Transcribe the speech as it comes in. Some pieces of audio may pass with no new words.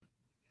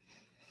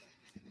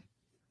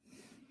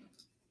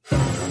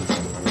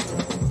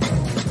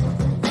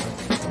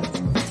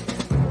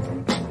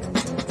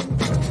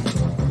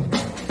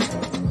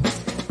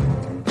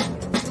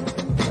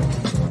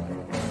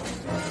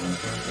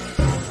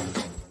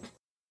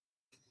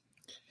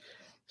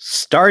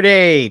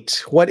Stardate.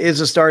 What is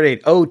a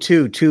Stardate?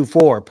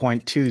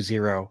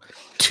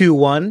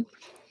 0224.2021.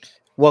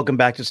 Welcome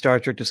back to Star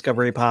Trek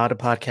Discovery Pod, a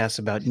podcast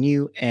about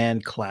new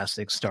and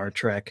classic Star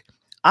Trek.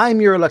 I'm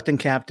your reluctant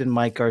captain,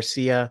 Mike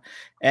Garcia,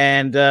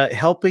 and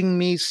helping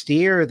me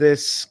steer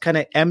this kind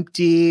of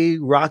empty,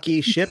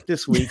 rocky ship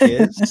this week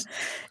is...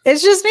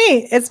 It's just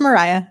me. It's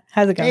Mariah.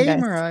 How's it going, Hey,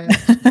 guys? Mariah.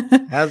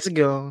 How's it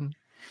going?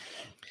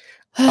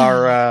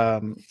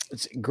 Our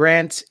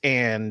Grant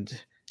and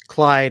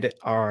Clyde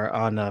are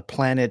on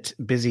planet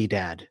Busy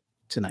Dad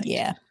tonight.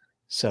 Yeah.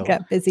 So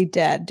got busy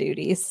dad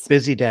duties.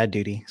 Busy dad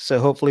duty. So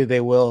hopefully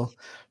they will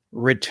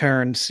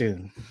return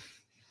soon.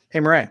 Hey,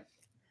 Mariah.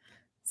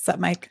 What's up,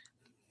 Mike?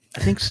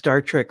 I think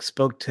Star Trek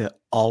spoke to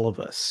all of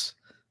us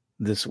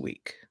this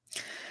week.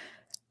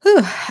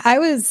 Whew, I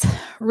was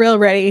real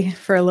ready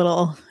for a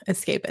little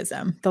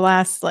escapism. The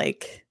last,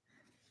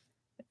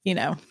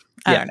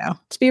 I don't know.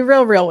 To be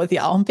real with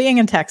y'all, being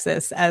in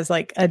Texas as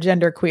like a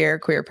gender queer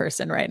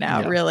person right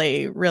now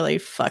really, really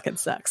fucking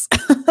sucks.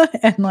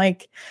 And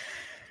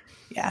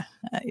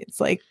it's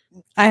like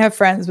I have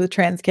friends with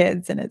trans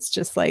kids and it's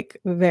just like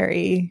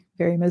very,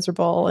 very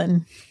miserable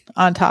and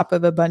on top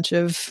of a bunch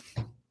of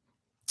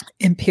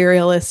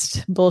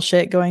imperialist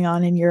bullshit going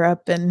on in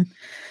Europe and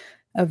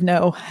of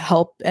no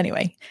help.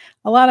 Anyway,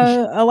 a lot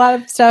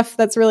of stuff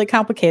that's really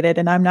complicated,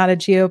 and I'm not a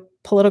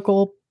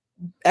geopolitical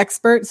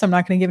expert, so I'm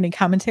not going to give any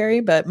commentary,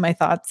 but my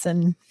thoughts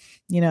and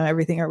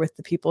everything are with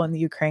the people in the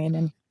Ukraine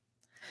and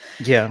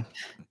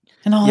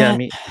all that.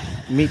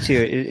 Me too.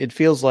 It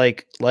feels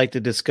like the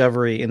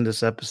Discovery in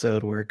this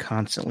episode, we're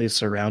constantly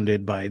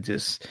surrounded by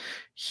this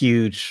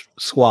huge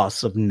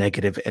swaths of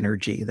negative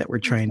energy that we're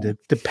trying to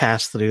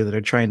pass through, that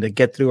are trying to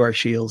get through our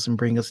shields and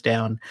bring us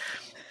down.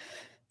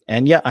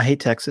 And I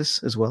hate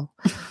Texas as well.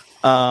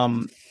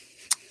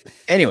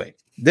 Anyway,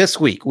 this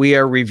week we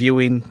are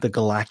reviewing The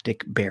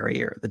Galactic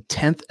Barrier, the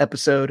 10th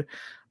episode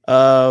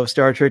of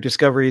Star Trek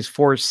Discovery's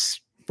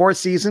fourth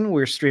season.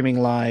 We're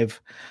streaming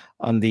live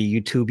on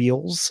the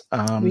YouTubials.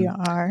 We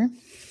are.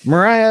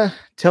 Mariah,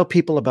 tell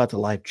people about the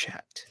live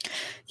chat.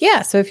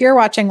 Yeah, so if you're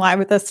watching live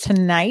with us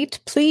tonight,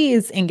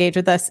 please engage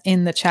with us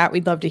in the chat.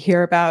 We'd love to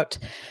hear about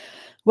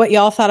what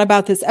y'all thought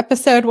about this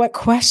episode. What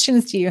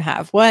questions do you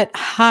have? What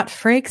hot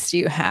freaks do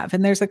you have?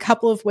 And there's a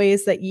couple of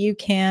ways that you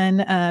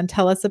can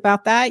tell us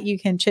about that. You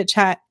can chit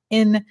chat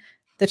in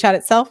the chat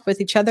itself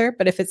with each other.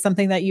 But if it's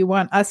something that you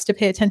want us to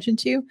pay attention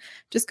to,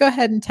 just go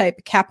ahead and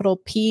type capital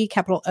P,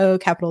 capital O,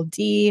 capital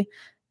D,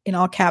 in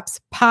all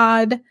caps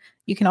pod.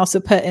 You can also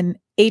put an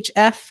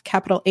HF,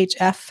 capital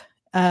HF,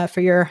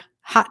 for your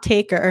hot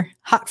take or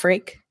hot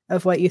freak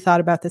of what you thought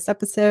about this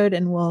episode.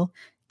 And we'll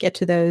get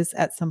to those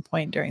at some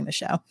point during the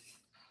show.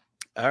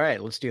 All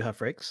right, let's do hot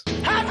freaks.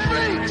 Hot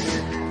freaks!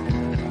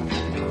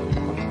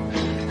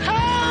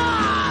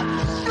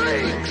 Hot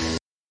freaks!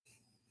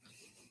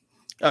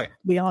 Okay.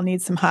 We all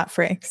need some hot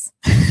freaks.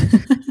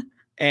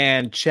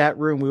 And chat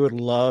room, we would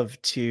love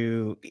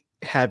to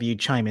have you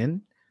chime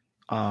in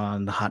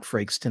on the hot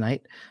freaks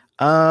tonight.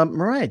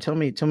 Mariah, tell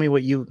me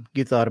what you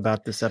thought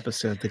about this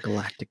episode, The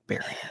Galactic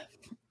Barrier.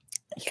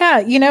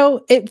 Yeah,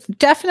 it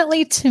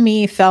definitely to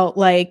me felt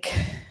like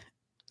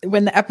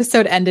when the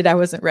episode ended, I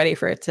wasn't ready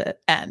for it to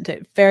end.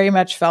 It very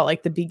much felt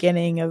like the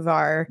beginning of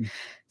our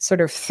sort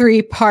of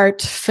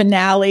 3-part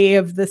finale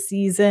of the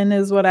season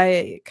is what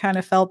I kind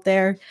of felt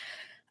there.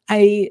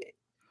 I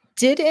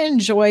did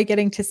enjoy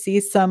getting to see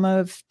some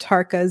of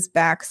Tarka's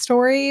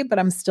backstory, but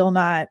I'm still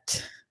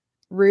not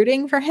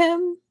rooting for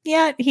him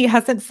yet. He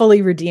hasn't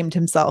fully redeemed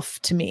himself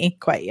to me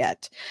quite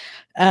yet.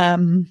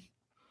 So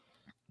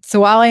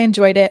while I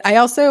enjoyed it,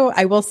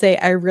 I will say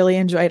I really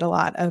enjoyed a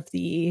lot of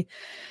the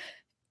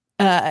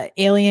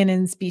alien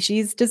and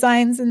species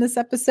designs in this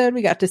episode.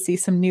 We got to see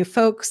some new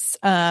folks.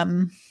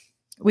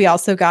 We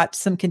also got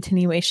some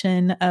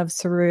continuation of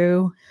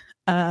Saru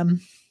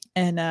and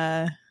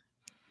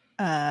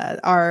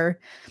our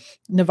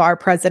Navarre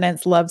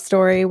president's love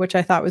story, which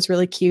I thought was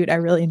really cute. I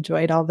really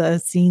enjoyed all the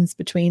scenes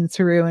between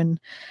Saru and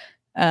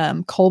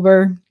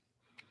Culber.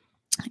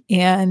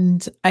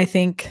 And I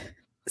think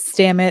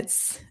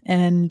Stamets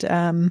and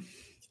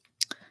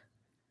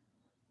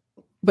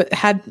but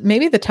had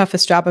maybe the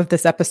toughest job of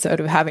this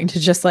episode of having to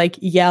just like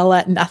yell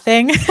at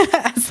nothing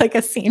as like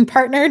a scene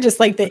partner, just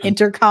like the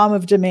intercom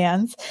of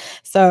demands.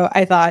 So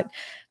I thought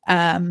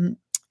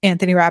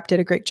Anthony Rapp did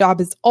a great job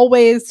as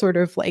always, sort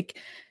of like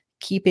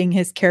keeping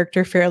his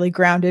character fairly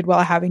grounded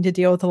while having to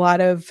deal with a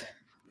lot of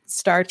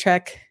Star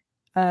Trek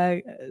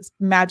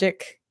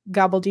magic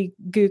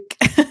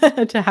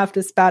gobbledygook to have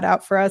to spout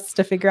out for us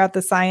to figure out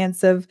the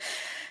science of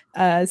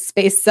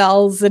space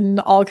cells and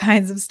all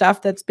kinds of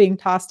stuff that's being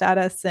tossed at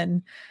us.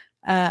 And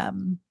I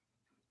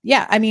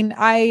mean,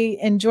 I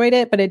enjoyed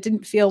it, but it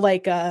didn't feel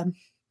like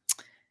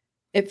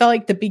it felt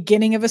like the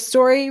beginning of a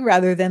story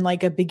rather than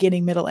like a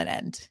beginning, middle, and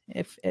end.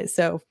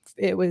 So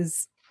it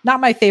was not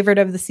my favorite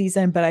of the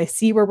season, but I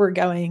see where we're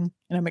going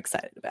and I'm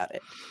excited about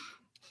it.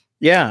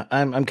 Yeah,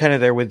 I'm kind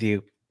of there with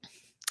you.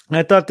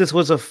 I thought this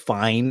was a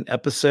fine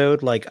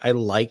episode. Like, I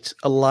liked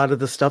a lot of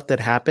the stuff that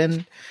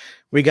happened.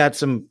 We got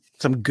some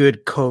some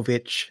good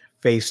Kovic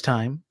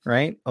FaceTime,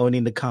 right?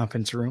 Owning the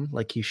conference room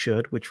like he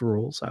should, which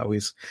rules. I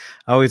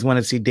always want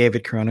to see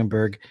David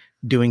Cronenberg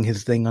doing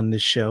his thing on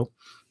this show.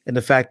 And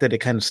the fact that it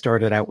kind of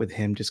started out with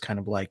him just kind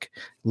of like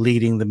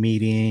leading the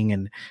meeting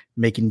and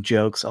making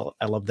jokes.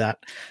 I love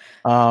that.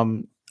 All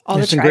the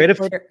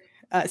tricorder,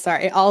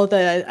 all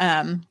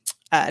the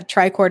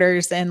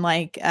tricorders and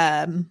like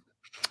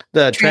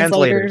the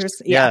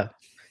translators. Yeah.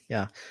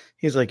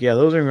 He's like, yeah,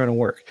 those aren't going to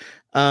work.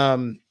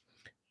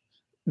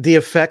 The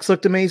effects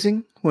looked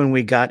amazing when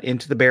we got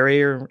into the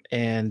barrier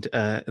and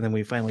then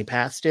we finally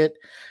passed it.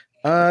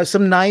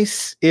 Some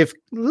nice, if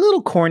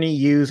little corny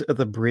use of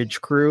the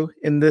bridge crew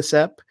in this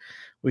ep.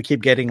 We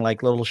keep getting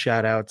like little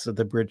shout outs of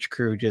the bridge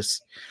crew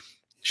just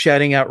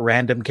shouting out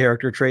random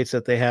character traits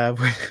that they have,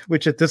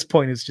 which at this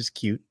point is just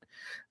cute.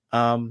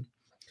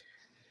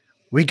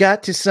 We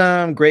got to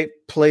some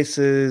great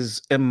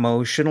places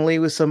emotionally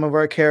with some of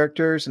our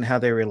characters and how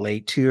they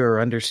relate to or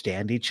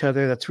understand each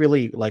other. That's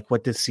really like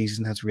what this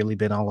season has really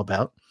been all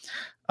about.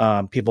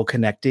 People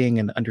connecting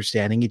and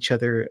understanding each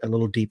other a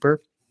little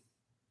deeper.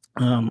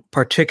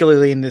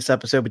 Particularly in this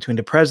episode between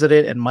the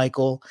president and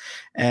Michael,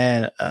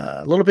 and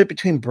a little bit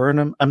between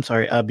between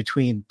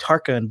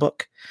Tarka and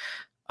Book.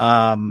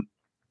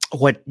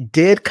 What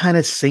did kind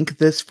of sink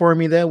this for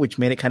me, though, which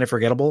made it kind of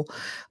forgettable,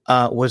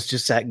 was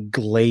just that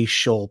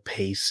glacial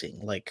pacing.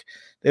 Like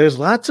there was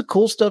lots of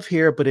cool stuff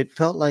here, but it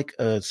felt like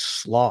a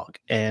slog,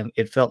 and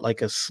it felt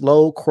like a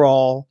slow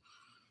crawl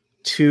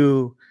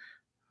to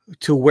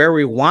where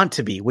we want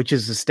to be, which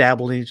is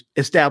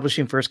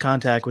establishing first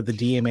contact with the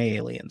DMA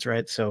aliens,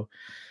 right? So,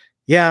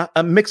 yeah,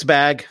 a mixed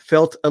bag.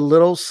 Felt a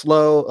little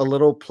slow, a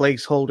little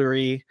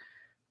placeholdery.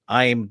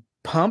 I'm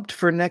pumped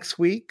for next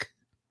week.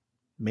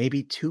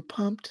 Maybe too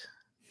pumped.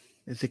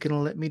 Is it going to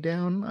let me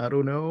down? I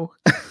don't know.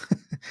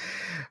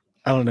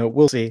 I don't know.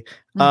 We'll see.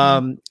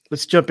 Mm-hmm.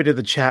 Let's jump into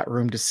the chat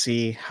room to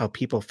see how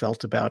people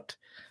felt about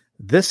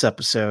this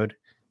episode.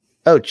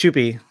 Oh,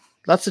 Choopy.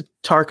 Lots of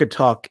Tarka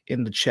talk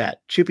in the chat.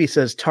 Choopy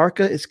says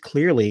Tarka is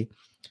clearly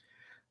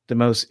the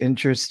most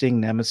interesting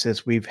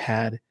nemesis we've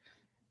had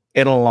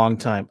in a long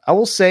time. I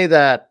will say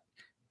that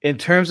in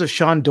terms of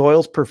Sean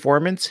Doyle's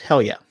performance,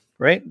 hell yeah,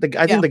 right?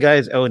 I think the guy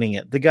is owning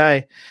it. The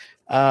guy,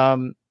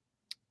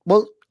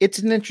 well, it's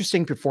an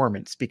interesting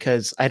performance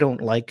because I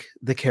don't like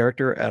the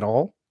character at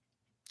all,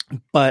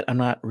 but I'm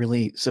not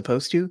really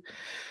supposed to.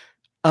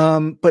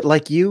 But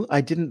like you, I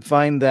didn't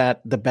find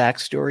that the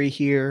backstory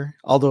here,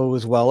 although it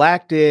was well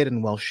acted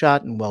and well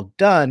shot and well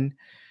done,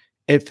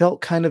 it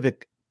felt kind of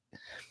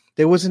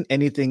there wasn't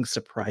anything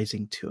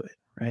surprising to it,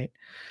 right?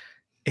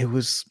 It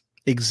was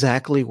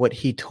exactly what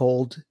he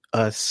told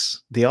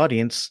us, the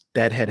audience,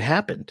 that had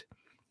happened.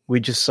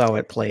 We just saw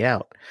it play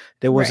out.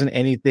 There wasn't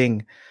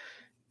anything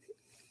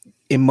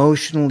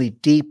emotionally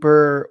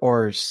deeper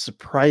or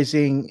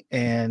surprising,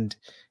 and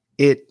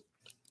it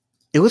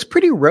was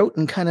pretty rote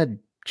and kind of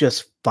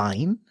just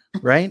fine,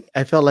 right?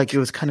 I felt like it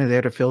was kind of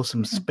there to fill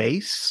some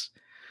space.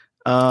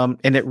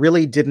 And it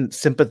really didn't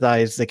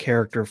sympathize the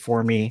character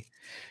for me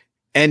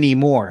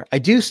anymore. I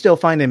do still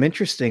find him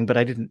interesting, but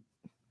I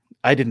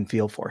didn't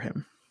feel for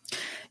him.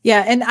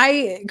 Yeah.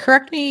 And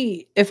correct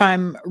me if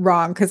I'm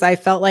wrong, because I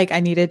felt like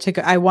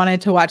I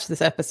wanted to watch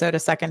this episode a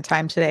second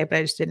time today, but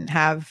I just didn't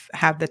have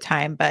the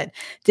time. But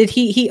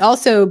he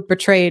also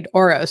betrayed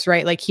Oros,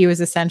 right? Like he was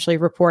essentially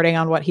reporting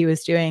on what he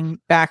was doing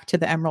back to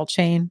the Emerald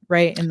Chain,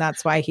 right? And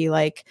that's why he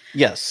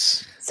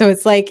yes. So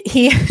it's like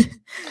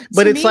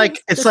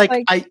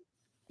but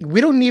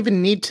we don't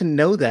even need to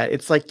know that.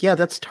 It's like, yeah,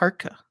 that's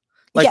Tarka.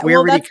 Like we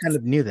already kind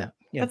of knew that.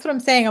 Yeah. That's what I'm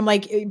saying. I'm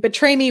like,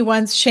 betray me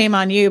once, shame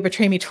on you.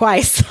 Betray me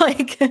twice.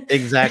 Like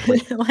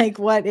exactly. Like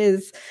what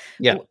is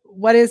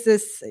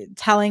this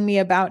telling me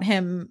about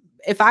him?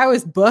 If I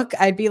was Book,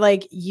 I'd be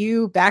like,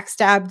 you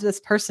backstabbed this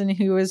person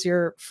who was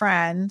your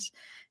friend,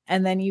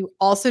 and then you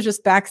also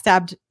just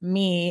backstabbed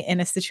me in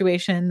a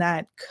situation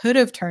that could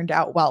have turned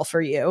out well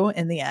for you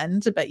in the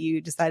end, but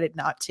you decided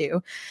not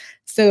to.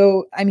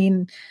 So, I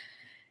mean,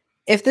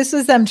 if this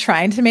was them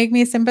trying to make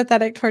me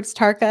sympathetic towards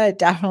Tarka, it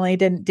definitely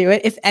didn't do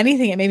it. If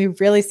anything, it made me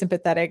really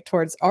sympathetic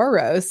towards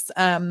Oros,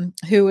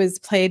 who was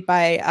played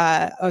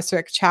by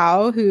Osric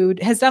Chow, who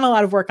has done a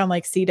lot of work on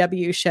like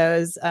CW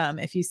shows.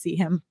 If you see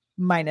him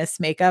minus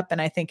makeup, and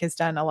I think has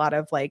done a lot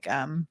of like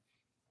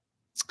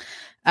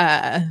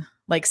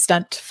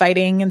stunt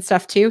fighting and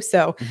stuff too.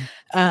 So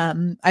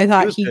I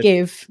thought he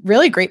gave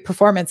really great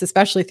performance,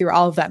 especially through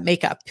all of that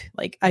makeup.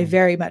 Like I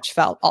very much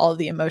felt all of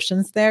the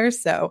emotions there.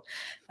 So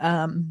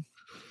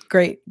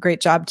great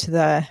job to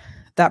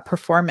that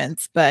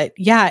performance. But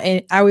yeah,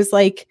 I was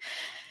like,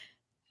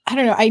 I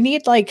don't know, I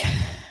need like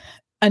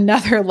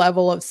another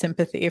level of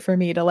sympathy for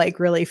me to like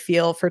really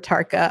feel for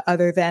Tarka,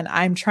 other than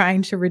I'm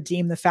trying to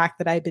redeem the fact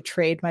that I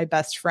betrayed my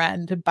best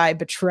friend by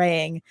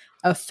betraying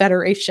a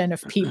federation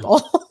of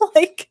people.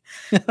 Like,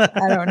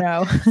 I don't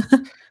know.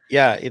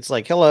 Yeah, it's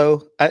like,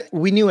 hello.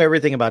 We knew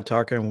everything about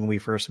Tarka when we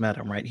first met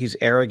him, right? He's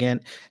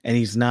arrogant and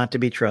he's not to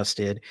be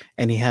trusted,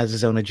 and he has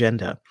his own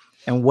agenda.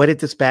 And what did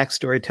this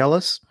backstory tell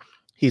us?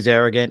 He's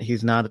arrogant.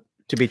 He's not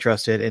to be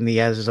trusted, and he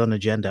has his own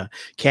agenda.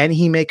 Can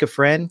he make a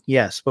friend?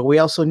 Yes, but we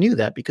also knew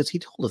that because he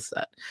told us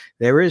that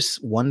there is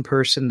one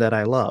person that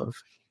I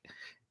love,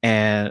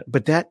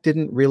 but that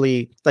didn't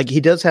really, like, he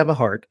does have a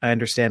heart. I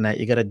understand that.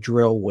 You got to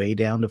drill way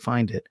down to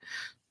find it.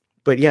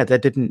 But yeah,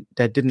 that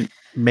didn't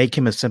make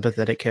him a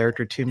sympathetic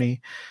character to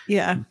me.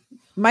 Yeah.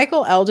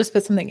 Michael L. just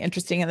put something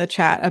interesting in the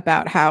chat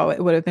about how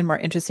it would have been more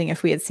interesting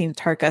if we had seen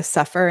Tarka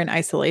suffer in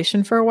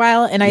isolation for a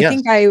while. And I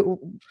think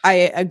I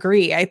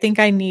agree. I think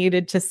I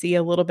needed to see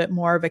a little bit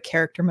more of a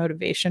character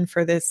motivation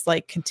for this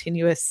like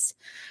continuous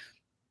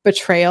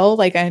betrayal.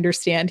 Like, I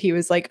understand he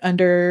was like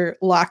under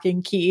lock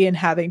and key and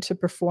having to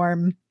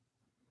perform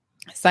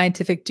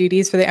scientific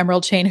duties for the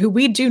Emerald Chain, who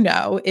we do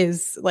know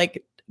is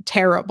like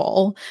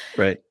terrible.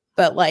 Right.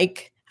 But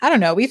like, I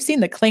don't know. We've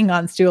seen the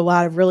Klingons do a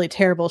lot of really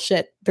terrible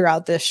shit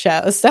throughout this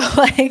show. So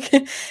like,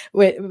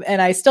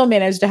 and I still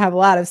managed to have a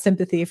lot of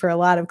sympathy for a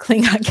lot of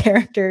Klingon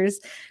characters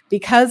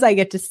because I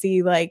get to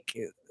see like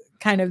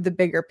kind of the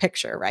bigger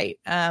picture. Right.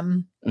 I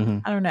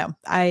don't know.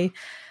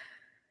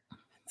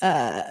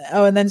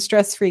 And then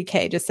Stress Free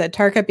K just said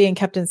Tarka being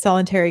kept in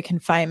solitary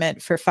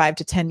confinement for 5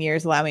 to 10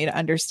 years allow me to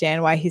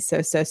understand why he's so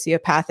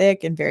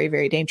sociopathic and very,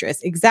 very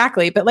dangerous.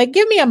 Exactly. But like,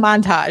 give me a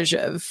montage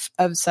of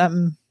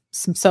some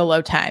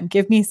solo time.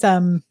 Give me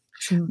something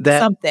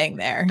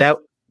there. That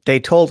they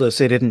told us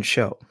they didn't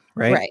show,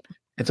 right? Right.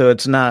 And so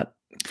it's not,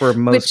 for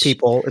most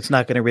people, it's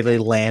not going to really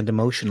land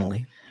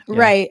emotionally. Yeah.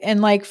 Right.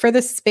 And like for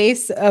the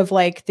space of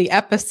like the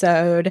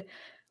episode,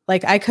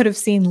 like I could have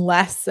seen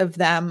less of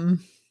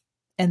them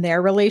and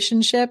their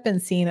relationship and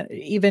seen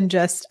even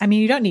just, I mean,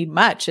 you don't need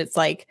much. It's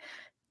like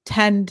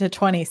 10 to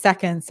 20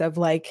 seconds of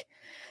like,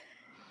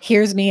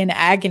 here's me in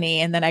agony.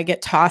 And then I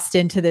get tossed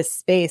into this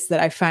space that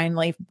I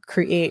finally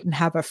create and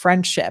have a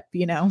friendship,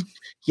 you know?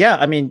 Yeah.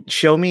 I mean,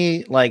 show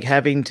me like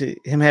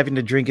him having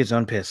to drink his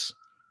own piss.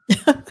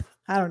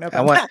 I don't know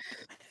about that.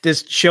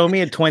 Just show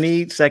me a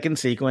 20-second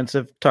sequence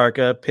of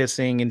Tarka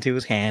pissing into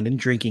his hand and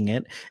drinking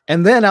it,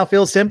 and then I'll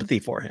feel sympathy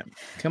for him.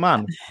 Come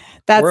on.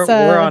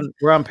 We're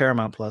on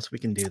Paramount Plus. We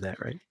can do that,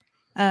 right?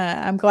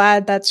 I'm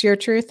glad that's your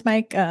truth,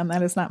 Mike.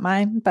 That is not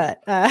mine,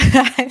 but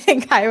I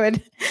think I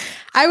would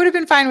have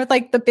been fine with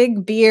like the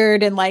big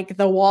beard and like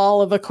the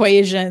wall of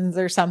equations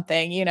or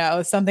something, you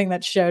know, something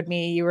that showed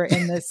me you were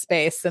in this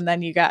space and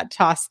then you got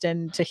tossed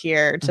into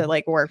here to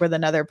like work with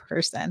another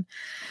person.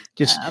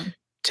 Just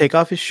take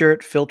off his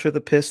shirt, filter the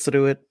piss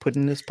through it, put it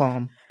in his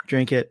palm,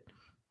 drink it.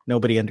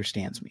 Nobody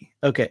understands me.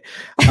 Okay.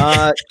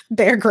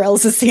 Bear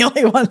Grylls is the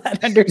only one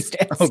that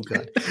understands. Oh,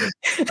 God.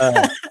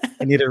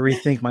 I need to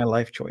rethink my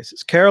life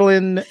choices.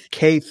 Carolyn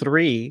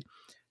K3,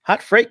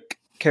 Hot Freak.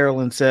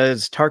 Carolyn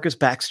says, Tarka's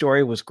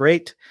backstory was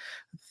great.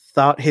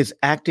 Thought his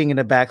acting in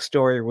the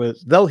backstory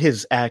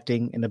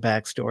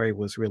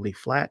was really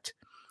flat.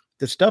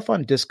 The stuff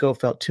on Disco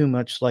felt too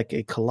much like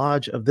a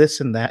collage of this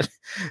and that,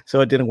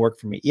 so it didn't work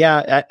for me.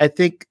 Yeah, I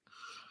think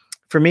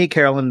for me,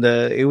 Carolyn,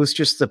 it was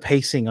just the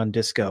pacing on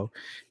Disco.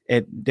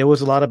 There was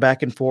a lot of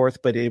back and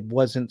forth, but it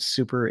wasn't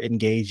super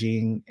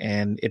engaging,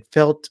 and it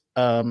felt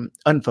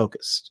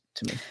unfocused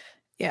to me.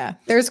 Yeah,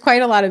 there's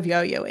quite a lot of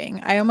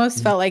yo-yoing. I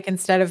almost felt like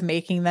instead of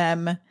making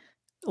them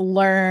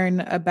learn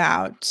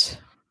about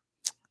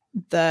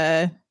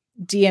the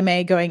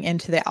DMA going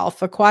into the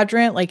Alpha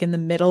Quadrant, like in the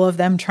middle of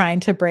them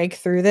trying to break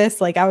through this,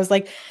 like I was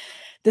like,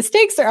 the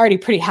stakes are already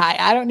pretty high.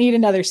 I don't need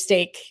another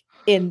stake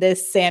in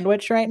this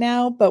sandwich right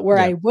now. But where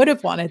I would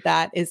have wanted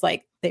that is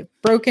like they've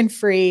broken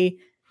free.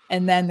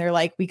 And then they're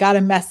like, we got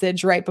a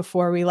message right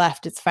before we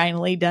left. It's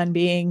finally done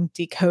being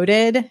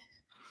decoded.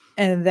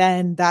 And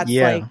then that's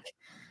like,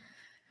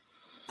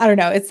 I don't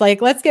know. It's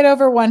like, let's get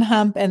over one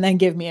hump and then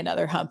give me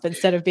another hump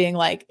instead of being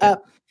like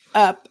up,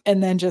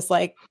 and then just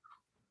like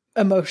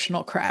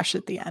emotional crash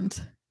at the end.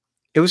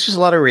 It was just a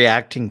lot of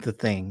reacting to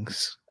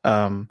things.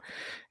 And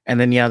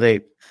then,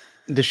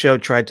 the show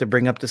tried to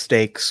bring up the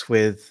stakes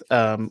with,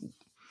 well,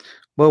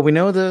 we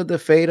know the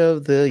fate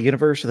of the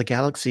universe or the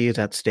galaxy is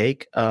at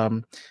stake.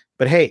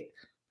 But hey,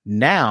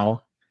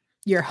 now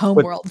your home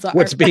worlds are.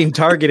 What's being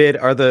targeted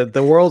are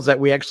the worlds that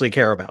we actually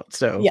care about.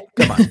 So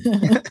come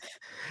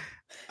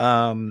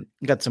on.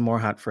 Got some more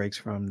hot freaks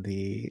from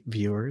the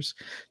viewers.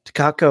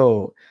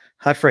 Takako,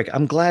 hot freak.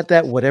 I'm glad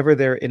that whatever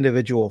their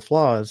individual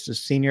flaws, the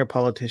senior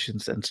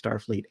politicians and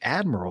Starfleet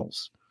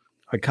admirals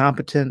are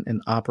competent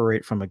and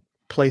operate from a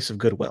place of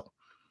goodwill.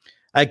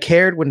 I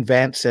cared when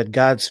Vance said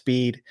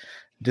Godspeed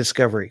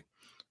Discovery.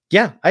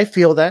 Yeah, I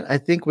feel that. I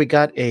think we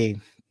got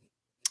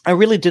I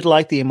really did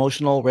like the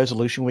emotional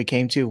resolution we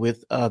came to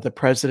with the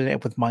president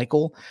and with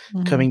Michael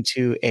coming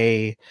to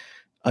a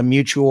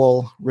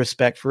mutual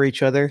respect for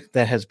each other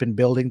that has been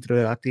building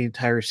throughout the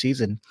entire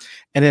season.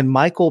 And then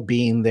Michael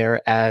being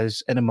there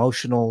as an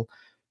emotional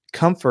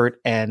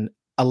comfort and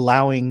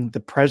allowing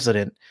the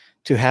president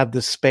to have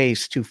the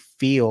space to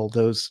feel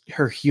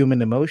her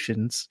human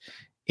emotions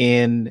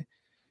in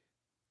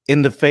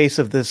the face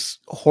of this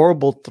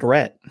horrible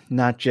threat,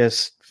 not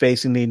just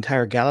facing the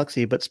entire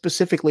galaxy, but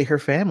specifically her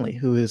family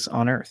who is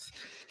on Earth.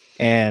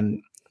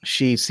 And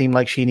she seemed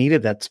like she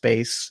needed that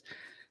space.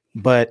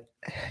 But,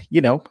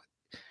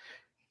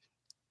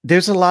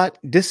 there's a lot.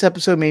 This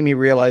episode made me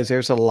realize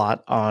there's a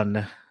lot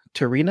on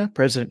Tarina,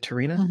 President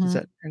Tarina. Is Mhm.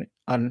 that her name?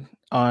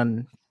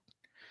 On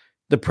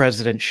the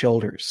president's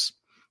shoulders,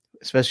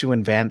 especially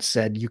when Vance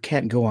said, "You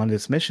can't go on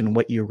this mission.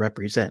 What you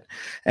represent,"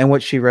 and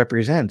what she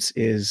represents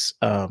is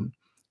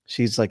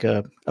she's like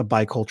a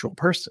bicultural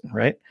person,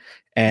 right?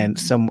 And Mhm.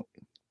 some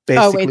Oh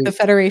basically wait, the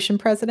Federation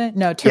president?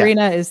 No,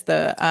 Tarina is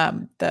the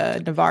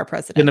Navarre the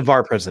president.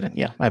 Navarre president.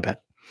 Yeah, my bad.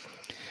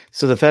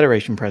 So the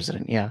Federation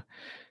president, yeah.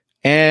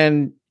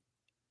 And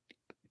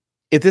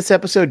if this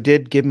episode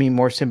did give me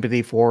more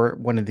sympathy for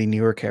one of the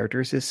newer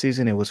characters this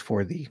season, it was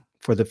for the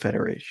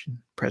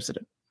Federation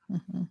president.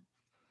 Mhm.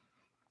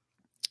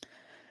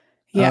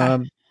 Yeah.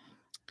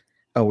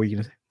 Oh, were you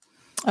gonna say?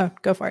 Oh,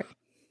 go for it.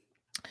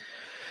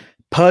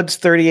 Puds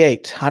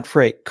 38, hot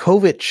freight.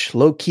 Kovich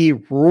low-key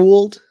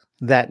ruled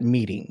that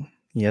meeting.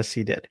 Yes,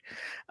 he did.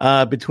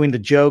 Between the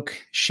joke,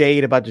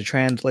 shade about the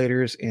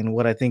translators, and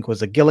what I think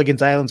was a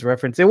Gilligan's Islands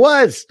reference. It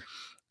was.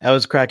 I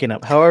was cracking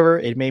up. However,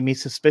 it made me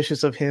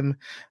suspicious of him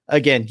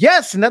again.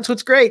 Yes, and that's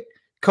what's great.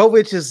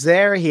 Kovich is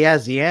there. He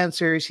has the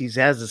answers. He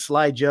has the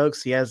sly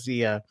jokes. He has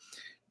the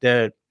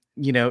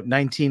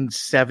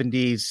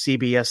 1970s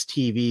CBS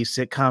TV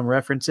sitcom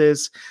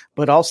references,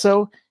 but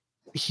also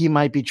he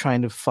might be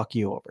trying to fuck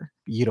you over.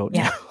 You don't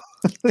know.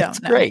 That's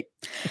great.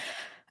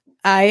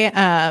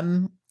 I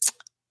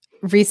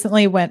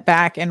recently went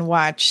back and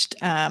watched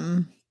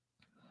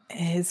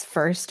his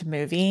first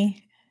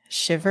movie,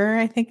 Shiver,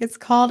 I think it's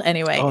called.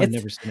 Anyway, I've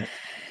never seen it.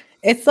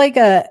 It's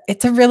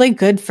it's a really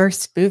good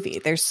first movie.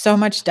 There's so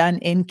much done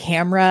in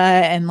camera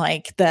and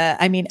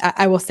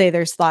I will say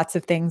there's lots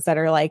of things that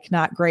are like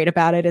not great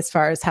about it as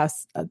far as how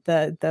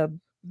the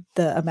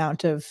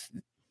amount of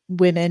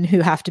women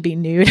who have to be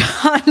nude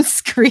on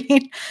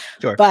screen.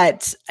 Sure.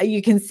 But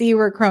you can see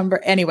where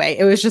Cronenberg, anyway,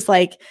 it was just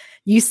like,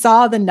 you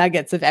saw the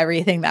nuggets of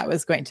everything that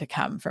was going to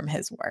come from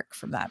his work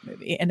from that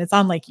movie. And it's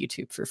on like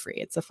YouTube for free.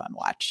 It's a fun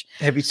watch.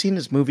 Have you seen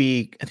this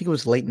movie? I think it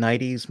was late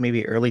 90s,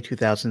 maybe early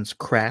 2000s,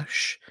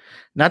 Crash.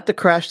 Not the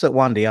Crash that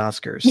won the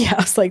Oscars. Yeah,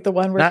 it's like the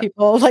one where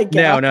people like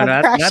get not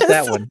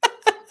that one.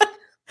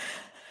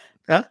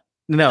 Huh?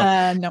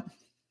 No. No.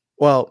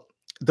 Well,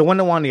 the one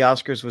that won the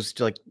Oscars was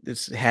like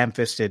this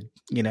ham-fisted,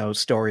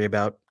 story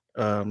about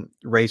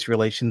race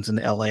relations in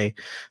LA.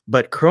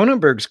 But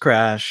Cronenberg's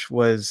Crash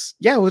was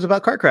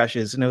about car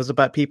crashes, and it was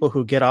about people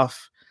who get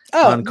off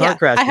on car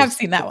crashes. I have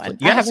seen that one.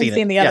 I haven't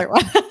seen the other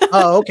one.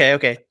 Oh,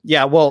 okay.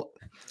 Yeah, well,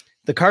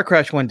 the car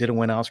crash one didn't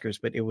win Oscars,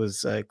 but it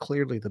was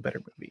clearly the better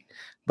movie.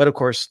 But of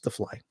course, The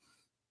Fly.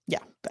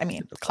 Yeah, I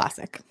mean,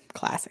 classic.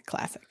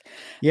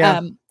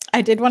 Yeah.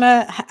 I did want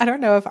to, I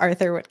don't know if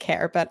Arthur would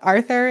care, but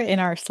Arthur in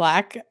our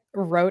Slack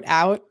wrote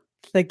out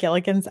the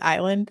Gilligan's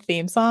Island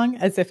theme song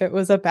as if it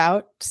was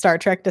about Star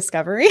Trek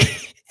Discovery.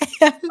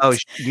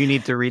 You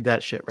need to read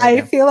that shit right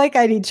now. I feel like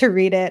I need to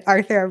read it.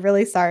 Arthur, I'm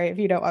really sorry if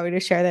you don't want me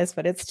to share this,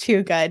 but it's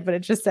too good. But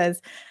it just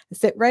says,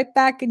 sit right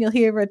back and you'll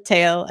hear a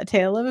tale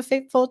of a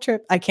fateful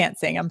trip. I can't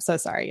sing. I'm so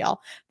sorry, y'all.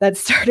 That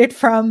started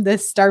from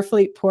this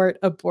Starfleet port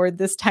aboard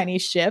this tiny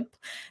ship.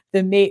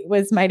 The mate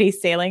was mighty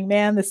sailing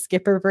man, the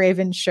skipper brave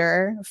and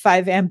sure.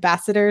 5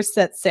 ambassadors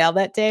set sail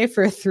that day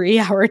for a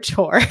 3-hour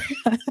tour.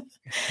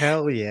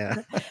 Hell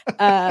yeah.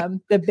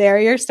 The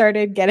barrier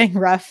started getting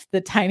rough.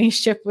 The tiny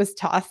ship was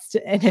tossed.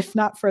 And if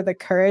not for the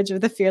courage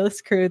of the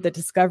fearless crew, the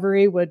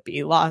Discovery would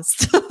be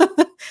lost.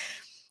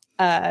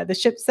 The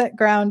ship set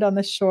ground on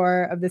the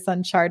shore of this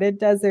uncharted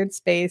desert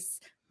space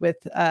with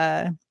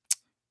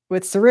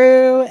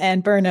Saru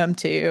and Burnham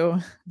too.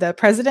 The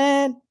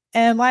president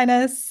and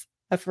Linus,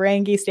 a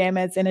Ferengi,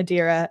 Stamets, and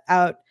Adira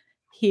out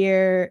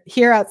here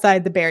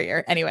outside the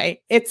barrier.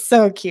 Anyway, it's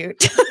so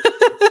cute.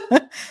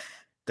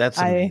 That's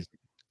amazing.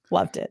 I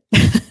loved it.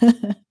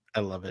 I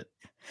love it.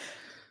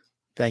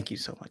 Thank you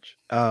so much.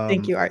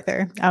 Thank you,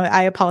 Arthur.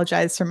 I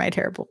apologize for my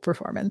terrible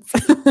performance.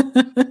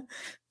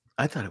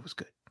 I thought it was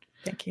good.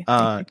 Thank you.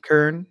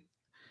 Kern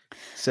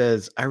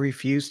says, I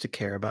refuse to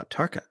care about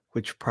Tarka,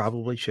 which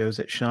probably shows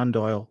that Sean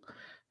Doyle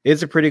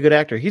is a pretty good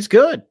actor. He's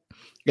good.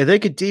 If they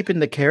could deepen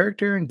the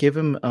character and give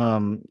him,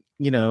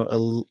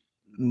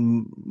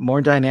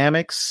 more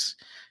dynamics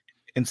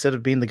instead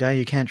of being the guy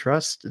you can't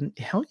trust, then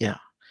hell yeah,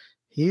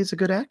 he is a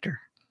good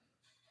actor.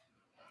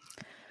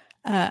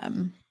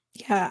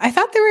 Yeah, I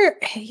thought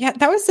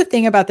that was the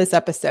thing about this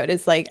episode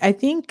is like, I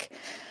think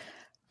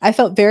I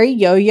felt very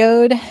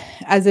yo-yoed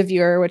as a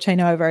viewer, which I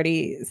know I've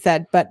already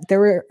said, but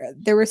there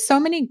were so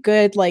many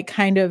good, like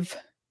kind of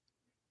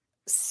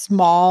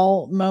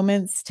small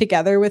moments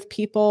together with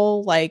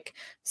people like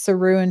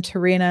Saru and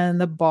Tarina in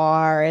the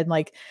bar and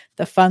like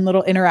the fun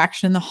little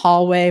interaction in the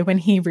hallway when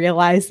he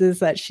realizes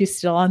that she's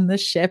still on the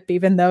ship,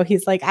 even though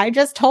he's like, I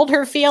just told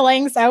her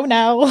feelings. Oh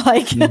no.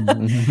 Like,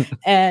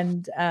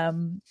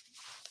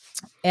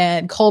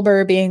 and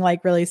Culber being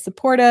like really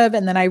supportive.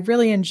 And then I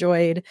really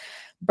enjoyed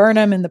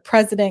Burnham and the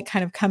president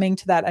kind of coming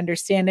to that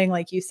understanding,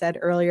 like you said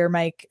earlier,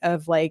 Mike,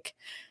 of like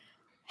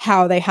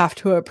how they have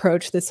to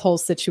approach this whole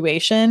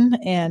situation.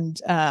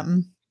 And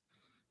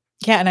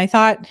and I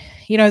thought,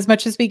 as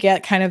much as we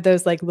get kind of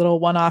those like little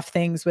one-off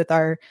things with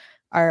our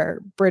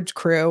our bridge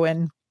crew.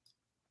 And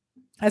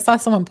I saw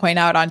someone point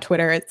out on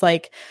Twitter, it's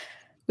like,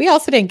 we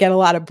also didn't get a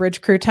lot of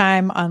bridge crew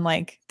time on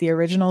like the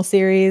original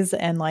series.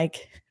 And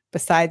like,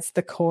 besides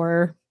the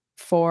core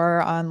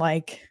 4 on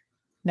like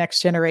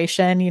Next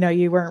Generation, you know,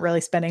 you weren't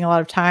really spending a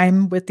lot of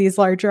time with these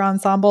larger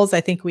ensembles.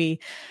 I think we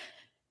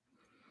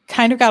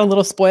kind of got a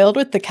little spoiled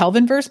with the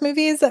Kelvinverse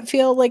movies that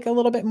feel like a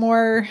little bit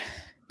more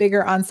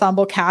bigger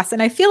ensemble cast.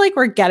 And I feel like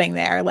we're getting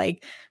there.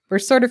 Like we're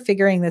sort of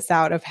figuring this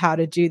out of how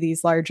to do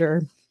these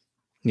larger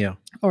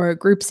or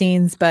group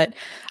scenes. But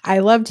I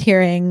loved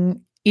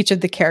hearing each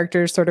of the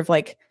characters sort of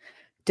like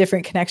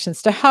different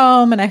connections to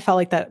home. And I felt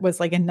like that was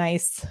like a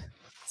nice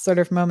sort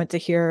of moment to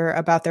hear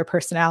about their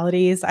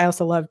personalities. I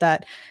also loved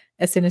that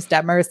as soon as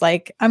Detmer is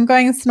like, I'm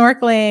going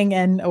snorkeling,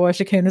 and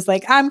Owosekun is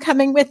like, I'm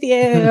coming with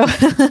you.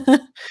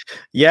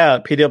 Yeah,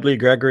 P.W.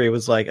 Gregory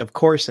was like, of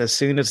course, as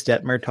soon as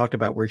Detmer talked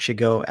about where she'd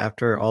go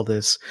after all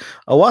this,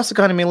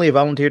 Owosekun immediately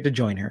volunteered to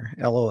join her.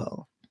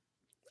 LOL.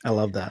 I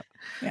love that.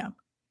 Yeah.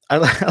 I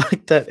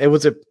like that. It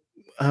was a,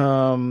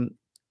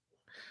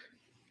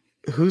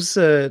 who's,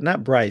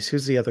 not Bryce,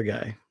 who's the other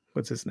guy?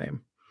 What's his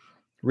name?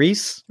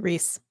 Reese?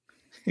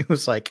 He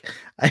was like,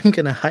 I'm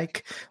going to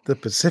hike the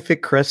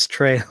Pacific Crest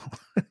Trail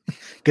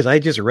because I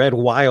just read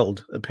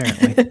Wild,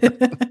 apparently.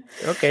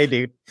 Okay,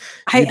 dude.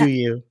 You do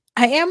you.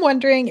 I am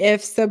wondering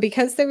if, so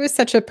because there was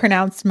such a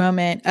pronounced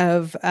moment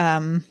of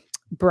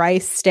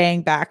Bryce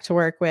staying back to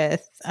work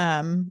with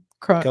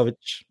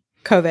Kovich.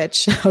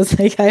 I was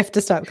like, I have to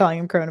stop calling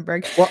him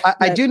Cronenberg. Well,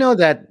 I do know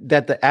that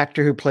the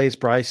actor who plays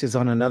Bryce is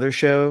on another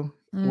show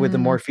with a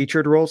more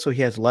featured role, so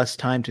he has less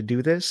time to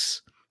do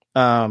this.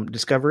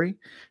 Discovery.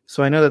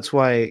 So I know that's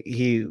why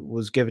he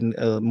was given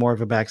more of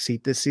a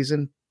backseat this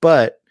season,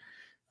 but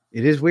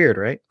it is weird,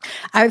 right?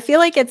 I feel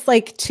like it's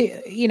like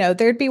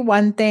there'd be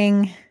one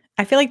thing.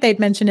 I feel like they'd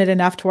mention it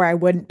enough to where I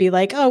wouldn't be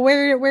like, oh,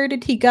 where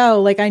did he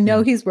go? Like, I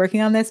know he's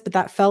working on this, but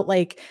that felt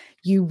like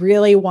you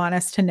really want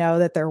us to know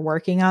that they're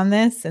working on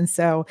this. And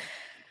so,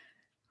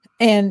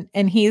 and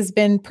he's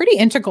been pretty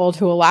integral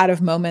to a lot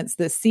of moments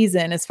this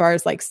season, as far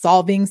as like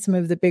solving some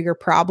of the bigger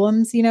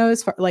problems, you know,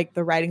 as far like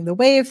the riding the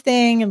wave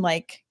thing and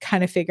like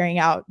kind of figuring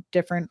out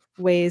different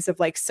ways of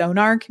like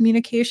sonar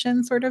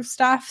communication sort of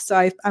stuff.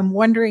 So I'm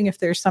wondering if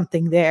there's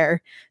something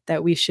there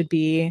that we should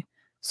be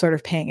sort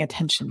of paying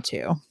attention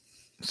to.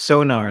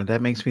 Sonar,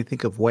 that makes me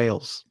think of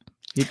whales.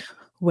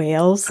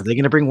 Whales. Are they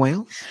going to bring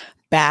whales?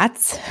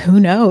 Bats? Who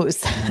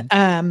knows?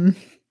 Mm-hmm.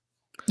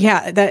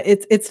 Yeah, that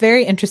it's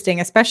very interesting,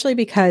 especially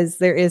because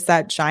there is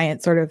that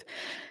giant sort of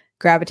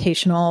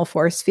gravitational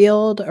force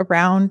field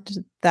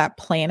around that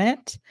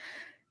planet.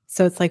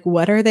 So it's like,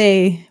 what are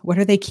they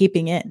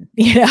keeping in,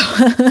 you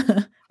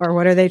know, or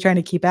what are they trying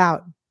to keep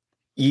out?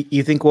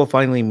 You think we'll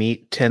finally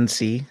meet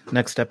 10C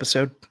next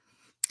episode?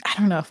 I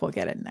don't know if we'll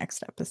get it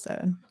next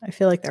episode. I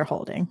feel like they're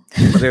holding.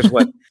 Well, there's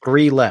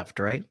 3 left,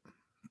 right?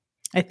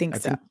 I think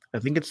so. I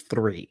think it's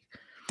 3.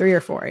 3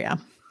 or 4, yeah.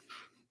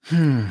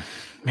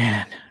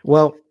 Man.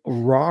 Well,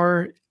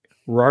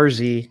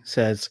 Rarzi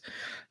says,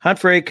 Hot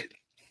Freak,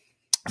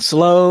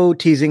 slow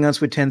teasing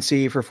us with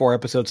 10C for 4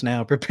 episodes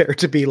now. Prepare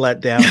to be let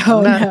down.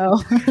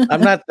 No.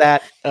 I'm not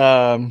that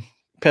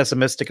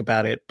pessimistic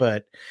about it,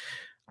 but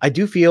I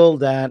do feel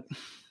that,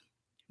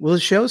 well, the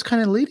show's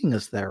kind of leading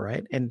us there,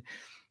 right? And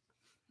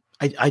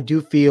I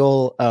do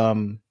feel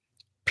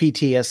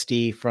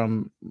PTSD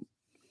from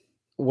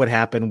what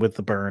happened with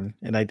the burn,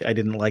 and I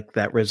didn't like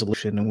that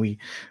resolution, and we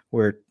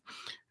were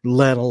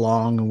led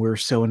along and we were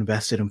so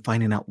invested in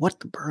finding out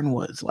what the burn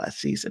was last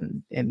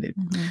season, and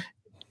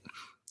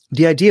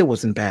the idea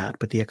wasn't bad,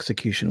 but the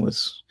execution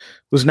was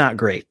not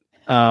great.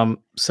 So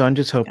I'm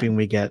just hoping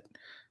we get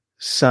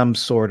some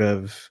sort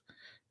of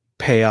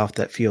payoff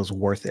that feels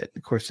worth it.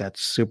 Of course,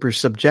 that's super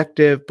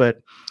subjective,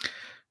 but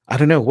I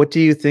don't know. What do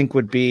you think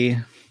would be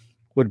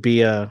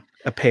a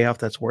payoff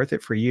that's worth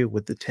it for you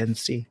with the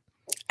 10C?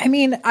 I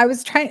mean,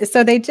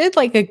 so they did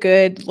like a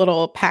good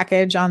little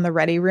package on the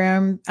Ready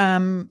Room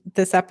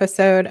this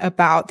episode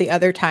about the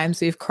other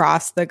times we've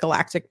crossed the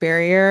galactic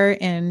barrier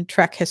in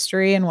Trek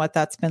history and what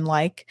that's been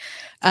like.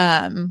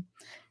 And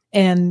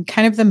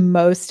kind of the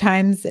most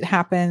times it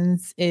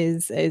happens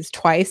is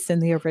twice in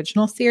the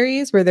original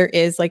series, where there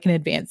is like an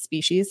advanced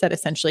species that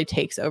essentially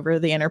takes over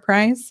the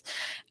Enterprise.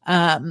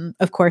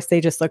 Of course, they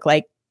just look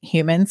like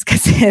humans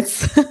because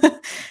it's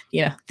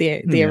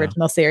the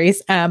original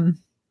series.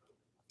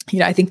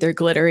 I think they're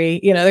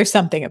glittery, there's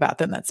something about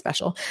them that's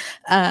special.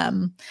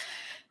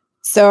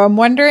 So I'm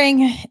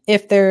wondering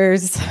if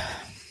there's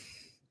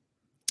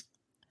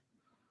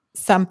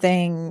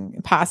something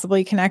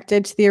possibly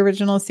connected to the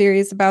original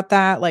series about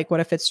that. Like, what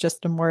if it's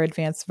just a more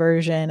advanced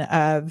version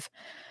of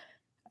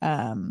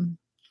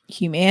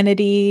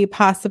humanity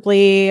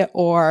possibly,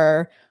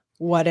 or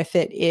what if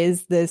it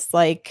is this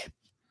like,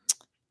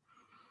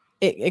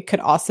 it could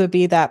also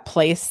be that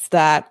place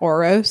that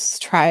Oros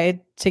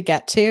tried to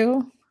get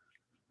to.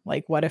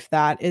 Like, what if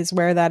that is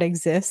where that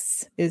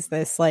exists? Is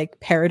this like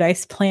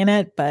paradise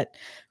planet, but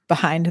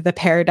behind the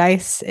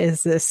paradise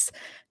is this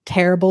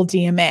terrible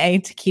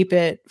DMA to keep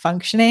it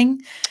functioning?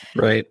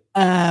 Right.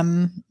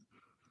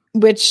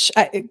 which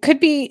it could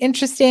be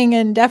interesting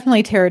and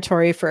definitely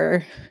territory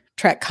for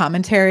Trek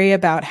commentary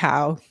about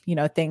how,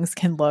 things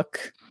can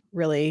look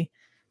really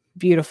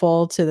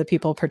beautiful to the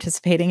people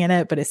participating in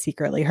it, but is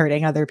secretly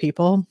hurting other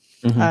people.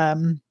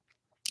 Mhm.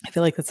 I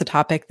feel like that's a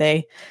topic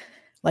they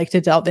like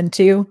to delve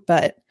into,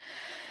 but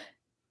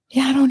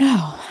yeah, I don't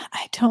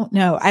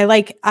know.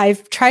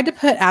 I've tried to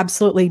put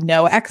absolutely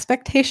no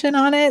expectation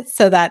on it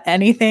so that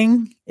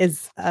anything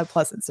is a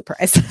pleasant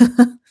surprise.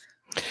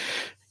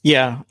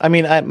 Yeah, I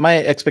mean, my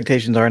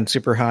expectations aren't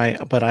super high,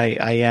 but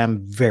I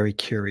am very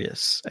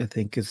curious. I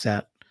think is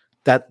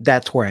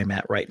that's where I'm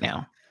at right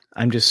now.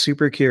 I'm just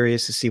super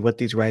curious to see what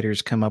these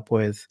writers come up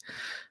with,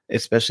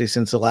 especially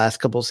since the last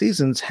couple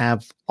seasons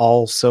have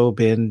also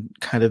been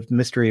kind of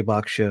mystery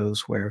box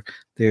shows where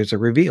there's a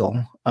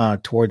reveal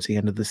towards the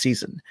end of the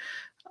season,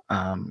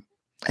 and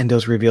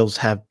those reveals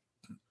have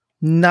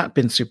not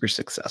been super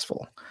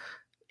successful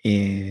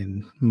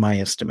in my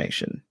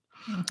estimation.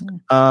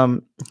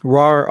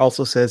 Rar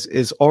also says,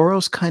 is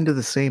Oros kind of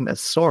the same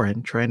as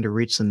Soren trying to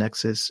reach the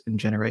Nexus in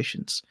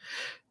Generations?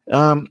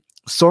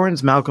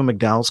 Soren's Malcolm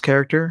McDowell's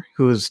character,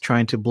 who is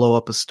trying to blow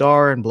up a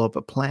star and blow up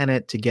a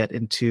planet to get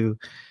into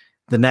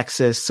the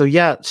Nexus. So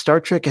yeah,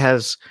 Star Trek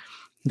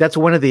that's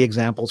one of the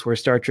examples where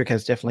Star Trek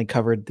has definitely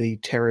covered the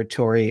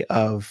territory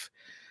of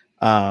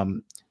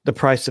the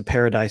price of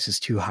paradise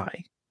is too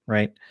high,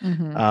 right?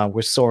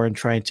 With Soren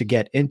trying to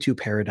get into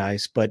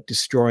paradise, but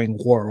destroying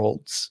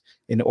worlds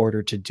in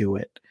order to do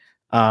it.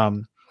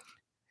 And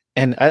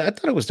I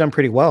thought it was done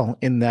pretty well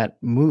in that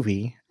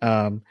movie.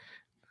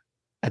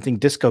 I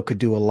think Disco could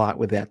do a lot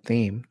with that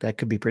theme. That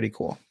could be pretty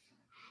cool.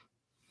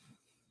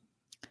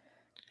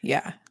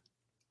 Yeah.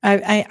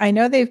 I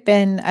know I've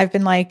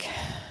been like,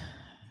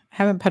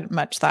 haven't put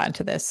much thought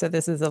into this. So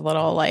this is a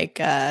little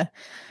like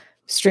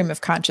stream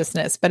of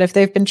consciousness, but if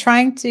they've been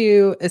trying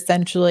to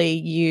essentially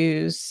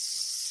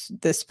use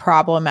this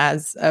problem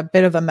as a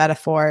bit of a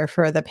metaphor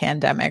for the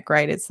pandemic,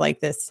 right? It's like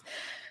this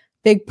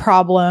big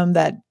problem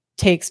that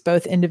takes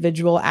both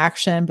individual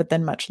action, but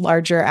then much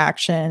larger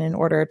action in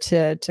order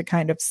to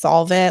kind of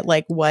solve it.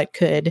 Like what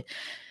could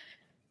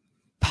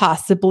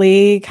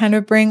possibly kind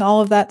of bring all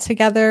of that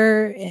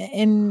together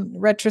in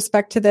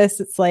retrospect to this?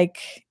 It's like,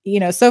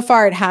 so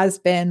far it has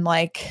been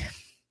like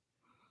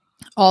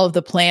all of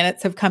the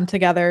planets have come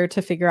together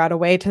to figure out a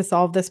way to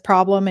solve this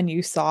problem. And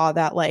you saw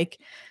that like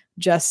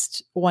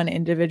just one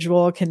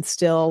individual can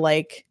still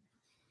like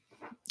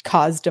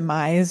cause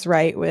demise,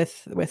 right?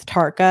 With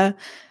Tarka.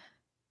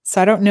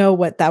 So I don't know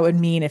what that would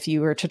mean if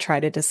you were to try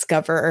to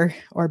discover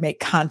or make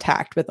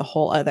contact with a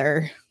whole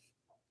other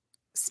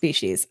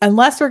species,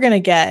 unless we're going to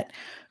get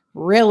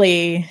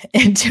really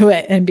into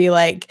it and be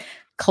like,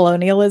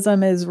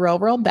 colonialism is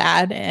real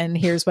bad. And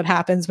here's what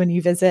happens when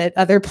you visit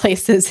other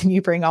places and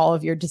you bring all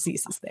of your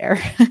diseases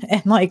there.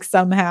 And like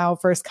somehow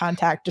First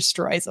Contact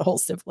destroys a whole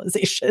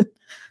civilization.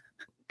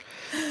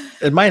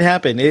 It might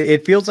happen.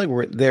 It feels like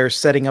they're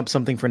setting up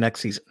something for next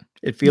season.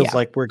 It feels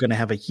like we're going to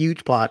have a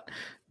huge plot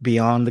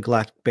beyond the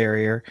Galactic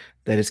Barrier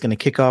that is going to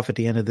kick off at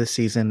the end of this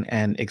season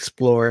and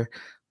explore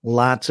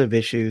lots of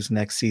issues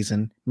next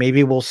season.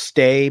 Maybe we'll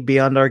stay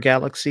beyond our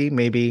galaxy.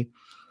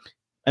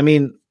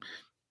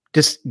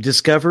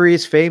 Discovery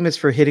is famous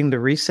for hitting the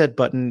reset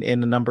button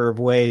in a number of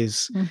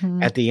ways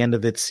at the end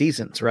of its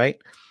seasons, right?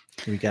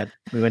 We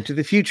went to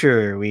the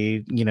future,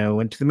 we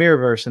went to the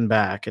Mirrorverse and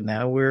back, and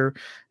now we're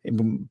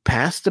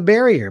past the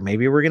barrier.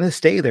 Maybe we're going to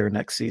stay there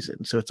next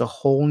season. So it's a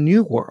whole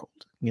new world,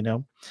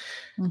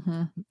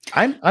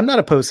 I'm not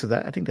opposed to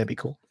that. I think that'd be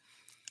cool.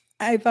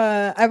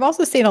 I've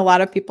also seen a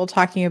lot of people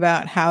talking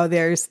about how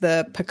there's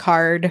the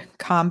Picard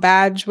comm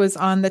badge was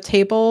on the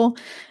table,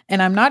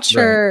 and I'm not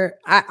sure.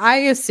 Right. I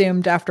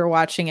assumed after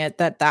watching it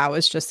that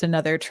was just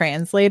another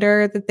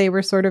translator that they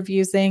were sort of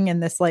using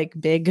in this like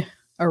big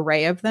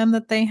array of them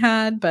that they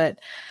had, but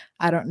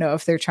I don't know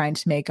if they're trying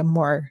to make a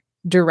more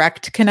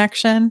direct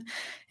connection,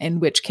 in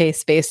which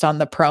case, based on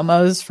the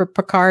promos for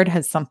Picard,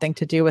 has something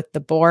to do with the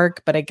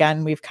Borg. But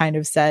again, we've kind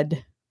of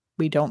said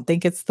we don't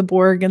think it's the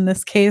Borg in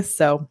this case,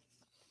 so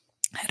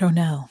I don't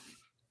know.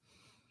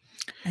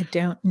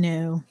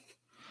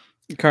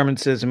 Carmen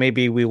says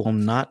maybe we will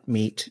not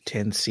meet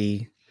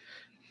 10C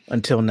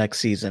until next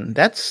season.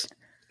 That's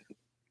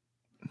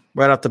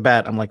right off the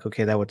bat. I'm like,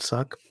 okay, that would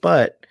suck.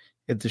 But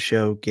if the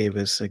show gave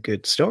us a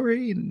good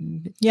story,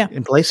 and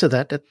in place of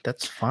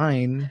that's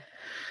fine.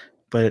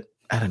 But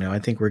I don't know. I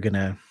think we're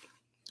gonna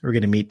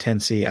meet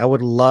 10C. I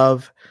would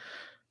love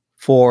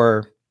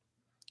for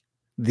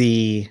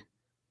the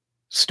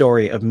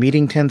story of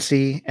meeting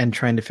 10C and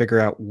trying to figure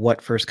out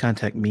what First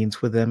Contact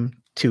means with them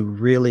to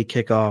really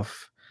kick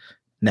off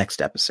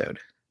next episode.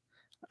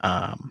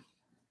 What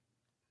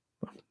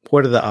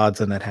are the odds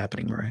on that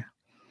happening, Mariah?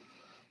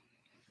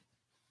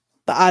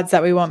 The odds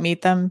that we won't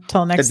meet them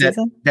till next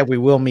season? That we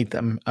will meet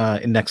them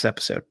in next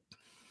episode.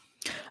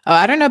 Oh,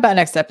 I don't know about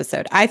next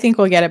episode. I think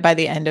we'll get it by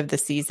the end of the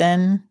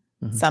season,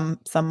 some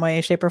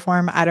way, shape, or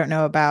form. I don't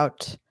know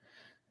about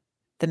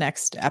the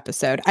next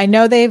episode. I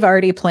know they've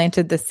already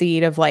planted the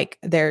seed of like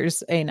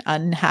there's an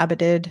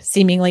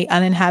seemingly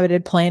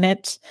uninhabited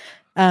planet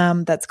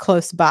that's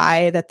close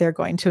by that they're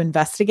going to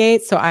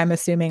investigate. So I'm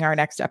assuming our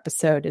next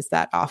episode is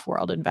that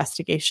off-world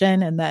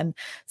investigation, and then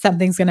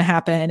something's going to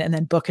happen, and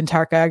then Book and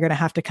Tarka are going to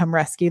have to come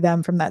rescue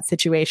them from that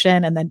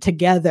situation, and then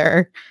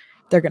together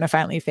they're going to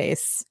finally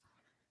face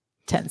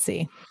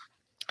Tensi.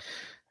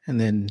 And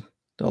then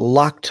they'll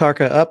lock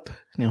Tarka up,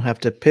 and he'll have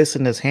to piss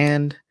in his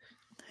hand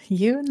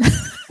You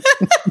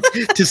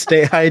to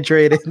stay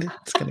hydrated.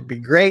 It's going to be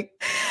great.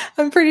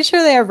 I'm pretty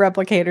sure they have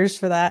replicators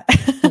for that.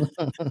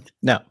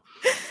 No,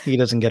 he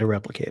doesn't get a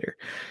replicator.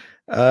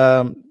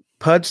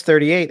 Puds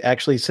 38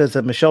 actually says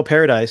that Michelle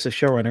Paradise, the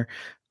showrunner,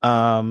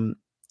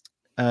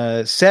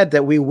 said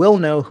that we will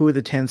know who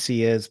the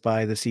Tensi is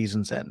by the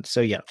season's end.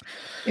 So yeah,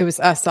 It was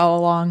us all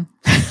along.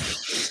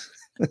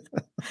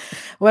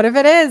 What if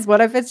it is?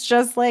 What if it's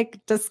just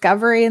like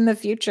Discovery in the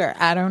future?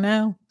 I don't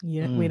know.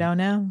 We don't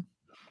know.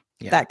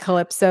 Yeah. That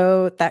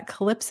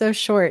Calypso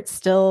short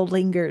still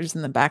lingers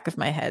in the back of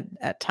my head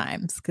at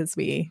times because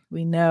we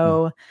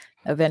know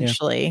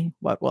eventually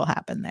what will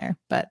happen there.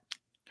 But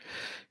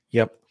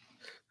yep.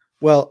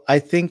 Well, I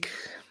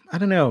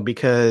don't know,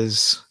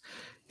 because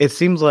it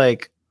seems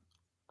like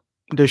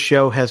the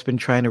show has been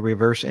trying to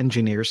reverse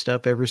engineer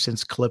stuff ever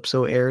since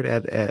Calypso aired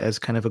as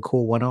kind of a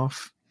cool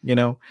one-off,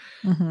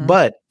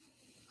 But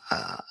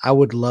I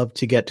would love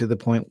to get to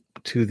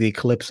the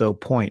Calypso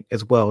point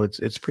as well.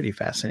 It's pretty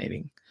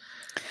fascinating.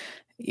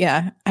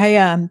 yeah,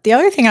 the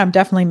other thing I'm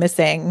definitely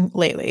missing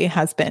lately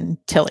has been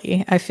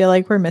Tilly. I feel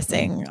like we're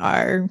missing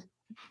our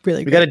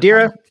really We got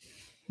Adira.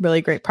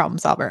 Really great problem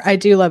solver. I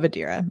do love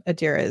Adira.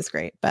 Adira is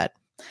great, but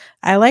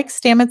I like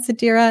Stamets,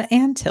 Adira,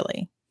 and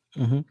Tilly.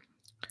 Mm-hmm.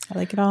 I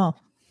like it all.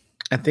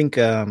 I think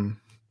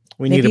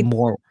we needed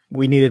more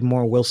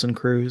Wilson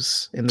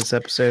Cruz in this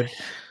episode.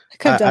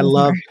 I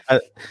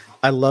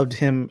loved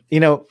him.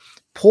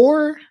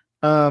 Poor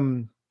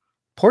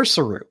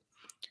Saru.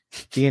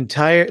 The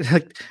entire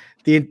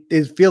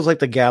it feels like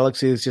the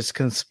galaxy is just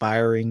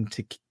conspiring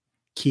to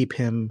keep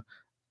him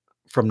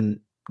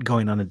from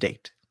going on a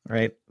date,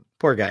 right?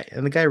 Poor guy.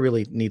 And the guy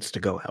really needs to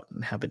go out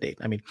and have a date.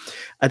 I mean,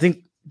 I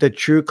think the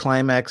true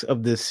climax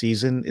of this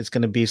season is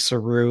going to be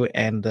Saru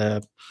and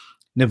the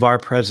Navarre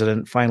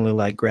president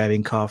finally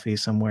grabbing coffee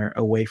somewhere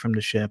away from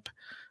the ship,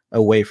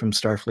 away from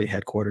Starfleet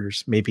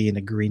headquarters, maybe in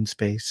a green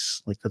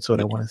space. That's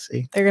what I want to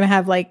see. They're going to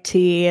have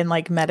tea and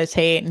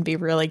meditate and be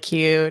really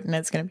cute. And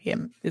it's going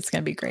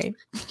to be great.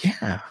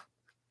 Yeah.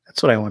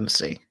 That's what I want to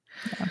see.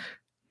 Yeah.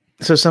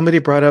 So somebody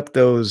brought up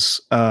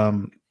those,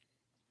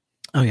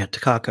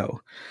 Takako.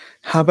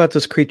 How about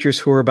those creatures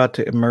who are about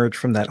to emerge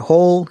from that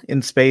hole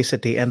in space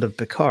at the end of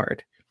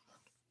Picard?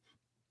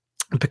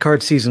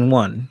 Picard season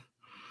 1.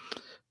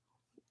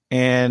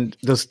 And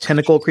those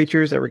tentacle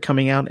creatures that were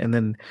coming out, and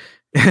then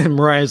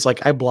Mariah's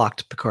like, I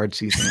blocked Picard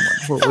season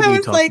 1. What are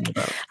you talking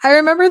about? I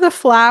remember the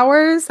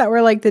flowers that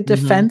were the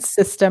defense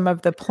system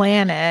of the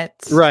planet.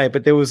 Right,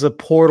 but there was a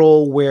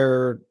portal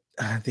where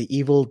the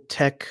evil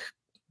tech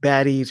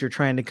baddies are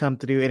trying to come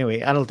through.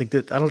 Anyway, I don't think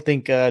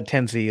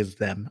Tensi is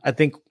them. I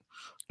think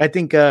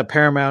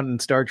Paramount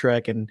and Star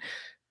Trek and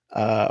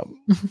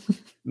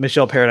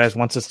Michelle Paradise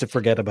wants us to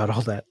forget about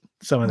all that.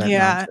 Some of that.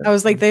 Yeah, nonsense. I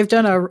was like, they've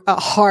done a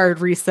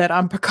hard reset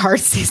on Picard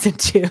season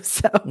 2.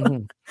 So,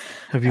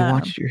 have you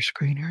watched your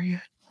screener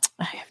yet?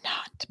 I have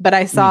not, but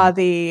I saw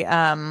the.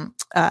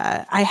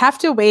 I have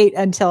to wait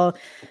until.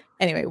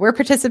 Anyway, we're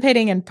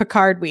participating in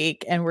Picard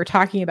Week, and we're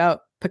talking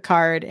about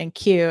Picard and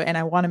Q, and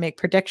I want to make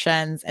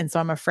predictions, and so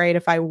I'm afraid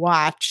if I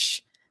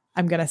watch,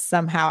 I'm going to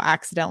somehow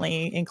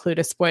accidentally include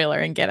a spoiler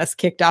and get us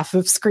kicked off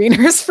of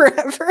screeners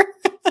forever.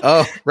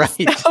 Oh,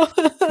 right.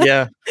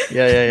 Yeah.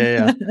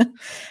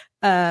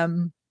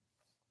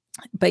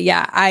 But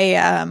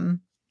yeah,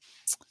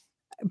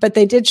 but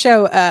they did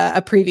show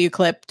a preview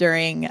clip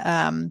during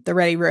the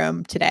Ready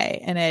Room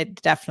today, and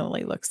it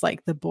definitely looks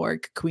like the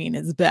Borg Queen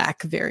is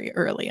back very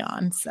early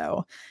on.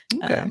 So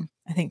I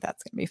think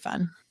that's going to be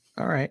fun.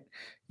 All right.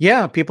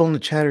 Yeah, people in the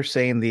chat are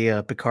saying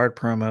the Picard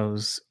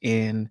promos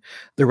in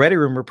the Ready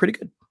Room were pretty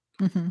good.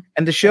 Mm-hmm.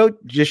 And the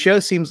show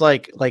seems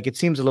like it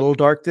seems a little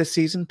dark this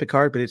season,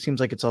 Picard, but it seems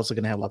like it's also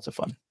going to have lots of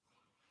fun.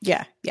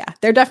 Yeah.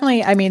 They're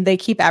definitely, they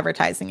keep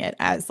advertising it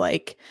as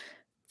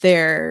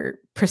their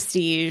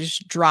prestige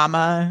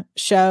drama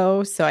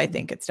show. So I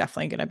think it's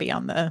definitely going to be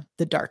on the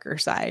darker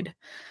side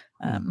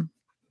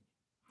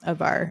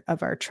of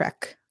our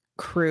Trek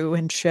crew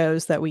and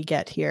shows that we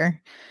get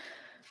here.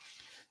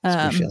 We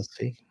shall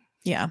see.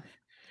 Yeah.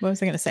 What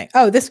was I going to say?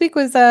 Oh, this week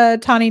was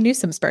Tawny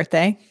Newsom's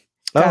birthday.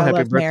 Happy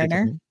birthday.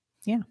 Mariner.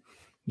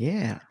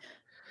 Yeah.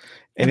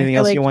 Anything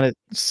else you want to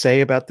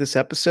say about this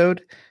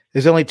episode?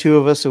 There's only 2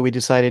 of us, so we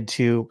decided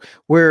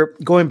we're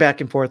going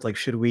back and forth.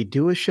 Should we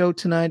do a show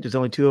tonight? There's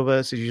only 2 of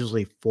us. There's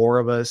usually 4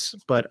 of us,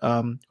 but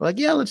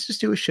let's just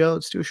do a show.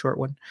 Let's do a short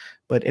one.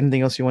 But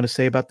anything else you want to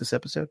say about this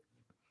episode?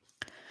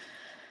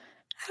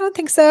 I don't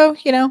think so.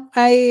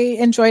 I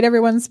enjoyed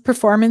everyone's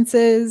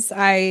performances.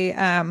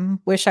 I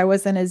wish I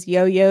wasn't as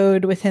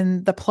yo-yoed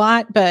within the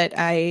plot, but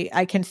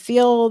I can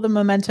feel the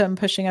momentum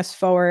pushing us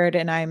forward,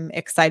 and I'm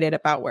excited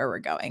about where we're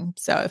going.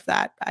 So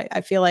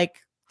I feel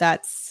like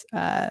that's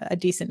a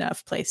decent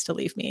enough place to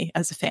leave me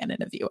as a fan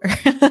and a viewer.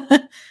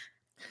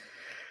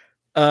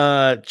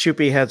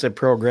 Chupi has a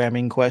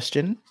programming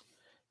question.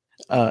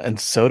 And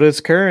so does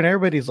Kern.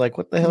 Everybody's like,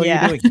 what the hell are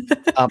you doing?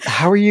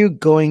 How are you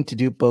going to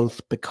do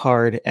both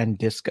Picard and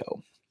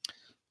Disco?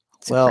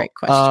 It's a great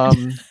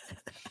question.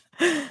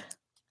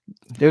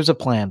 There's a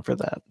plan for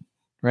that,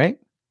 right?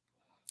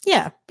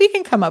 Yeah, we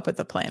can come up with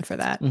a plan for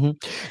that. Mm-hmm.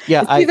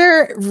 Yeah, it's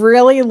either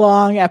really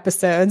long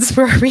episodes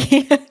where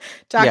we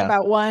talk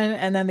about one,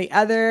 and then the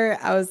other.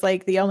 I was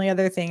like, the only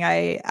other thing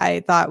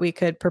I thought we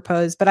could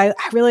propose, but I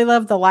really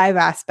love the live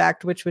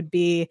aspect, which would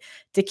be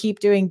to keep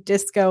doing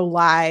Disco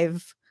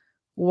live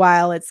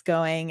while it's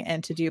going,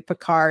 and to do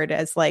Picard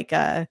as like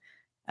a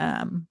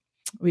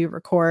we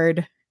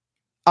record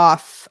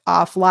off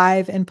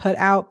live and put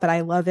out. But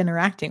I love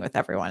interacting with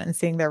everyone and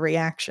seeing their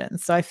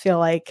reactions. So I feel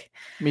like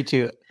me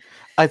too.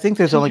 I think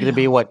there's only going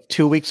to be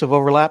 2 weeks of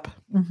overlap.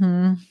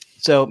 Mm-hmm.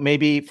 So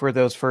maybe for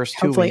those first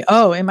 2 weeks.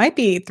 Oh, it might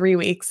be 3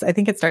 weeks. I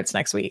think it starts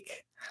next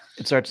week.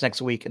 It starts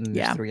next week, and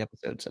there's 3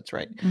 episodes. That's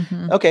right.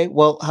 Mm-hmm. Okay.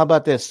 Well, how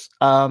about this?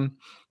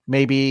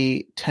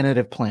 Maybe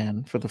tentative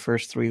plan for the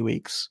first 3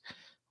 weeks.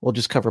 We'll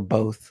just cover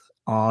both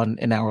on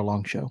an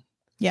hour-long show.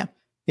 Yeah.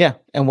 Yeah.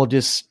 And we'll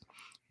just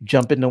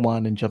jump into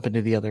one and jump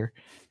into the other.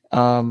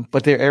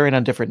 But they're airing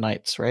on different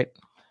nights, right?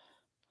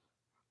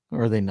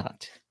 Or are they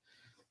not?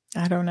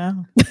 I don't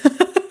know.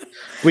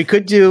 We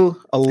could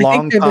do a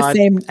long pod.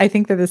 I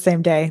think they're the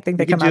same day. I think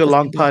they come out. Do a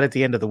long pod at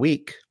the end of the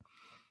week.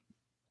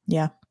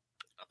 Yeah.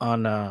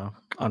 On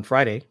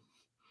Friday.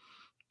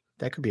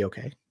 That could be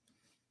okay.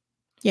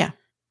 Yeah.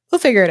 We'll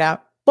figure it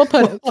out. We'll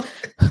put it.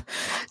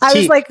 I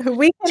was like,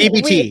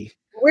 TBT.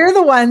 We're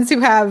the ones who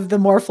have the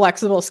more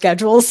flexible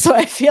schedules. So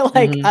I feel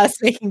like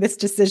us making this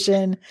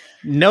decision.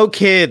 No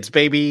kids,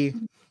 baby.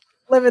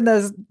 Living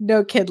those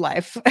no kid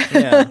life.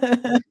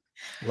 Yeah.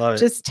 Love it.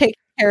 Just take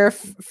care of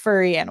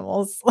furry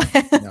animals.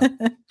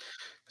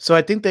 So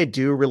I think they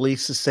do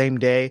release the same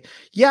day.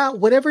 Yeah,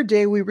 whatever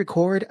day we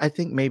record, I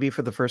think maybe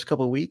for the first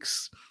couple of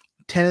weeks,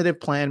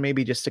 tentative plan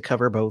maybe just to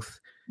cover both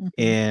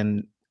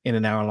in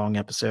an hour-long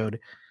episode.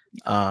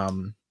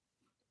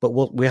 But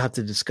we'll have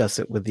to discuss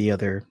it with the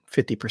other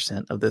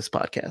 50% of this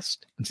podcast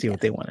and see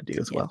what they want to do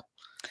as well.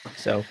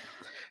 So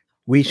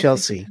we shall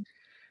see.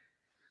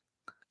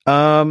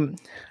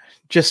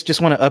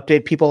 Just want to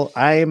update people.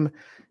 I'm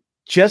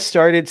just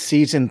started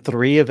season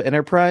 3 of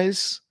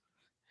Enterprise,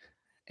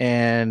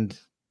 and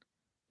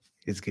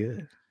it's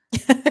good.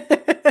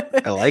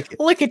 I like it.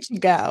 Look at you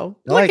go.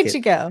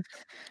 You go.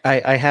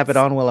 I have it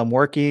on while I'm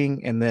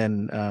working, and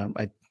then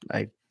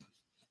I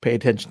pay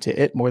attention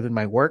to it more than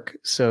my work.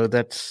 So I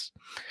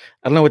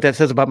don't know what that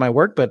says about my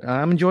work, but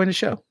I'm enjoying the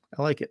show.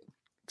 I like it.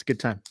 It's a good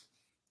time.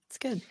 It's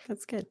good.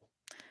 That's good.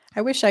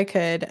 I wish I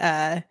could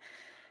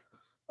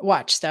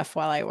watch stuff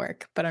while I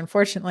work, but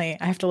unfortunately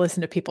I have to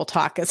listen to people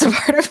talk as a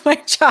part of my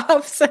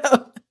job. So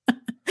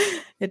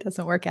it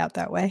doesn't work out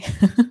that way.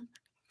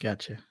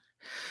 Gotcha.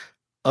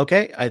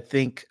 Okay. I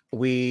think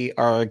we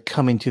are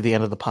coming to the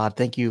end of the pod.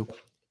 Thank you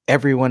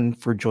everyone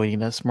for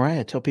joining us.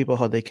 Mariah, tell people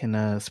how they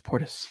can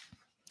support us.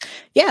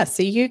 Yeah,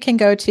 so you can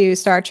go to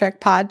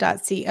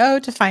StarTrekPod.co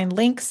to find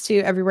links to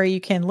everywhere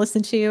you can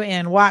listen to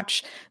and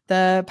watch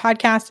the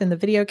podcast and the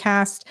video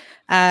cast.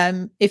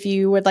 If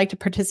you would like to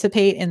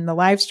participate in the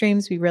live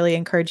streams, we really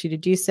encourage you to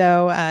do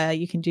so.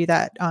 You can do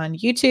that on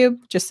YouTube.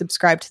 Just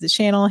subscribe to the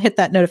channel, hit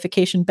that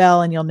notification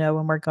bell, and you'll know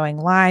when we're going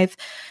live.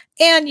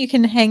 And you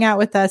can hang out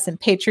with us in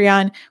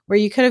Patreon, where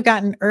you could have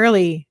gotten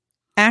early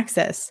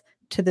access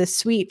to the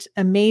sweet,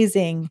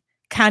 amazing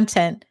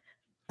content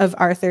of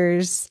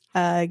Arthur's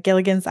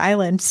Gilligan's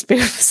Island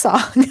spoof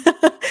song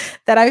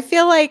that I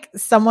feel like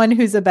someone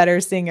who's a better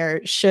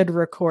singer should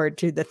record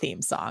to the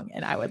theme song,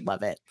 and I would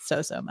love it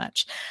so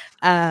much.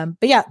 But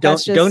yeah,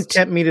 don't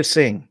tempt me to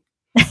sing.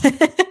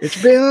 It's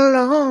been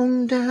a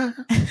long time.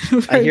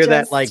 I hear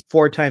that like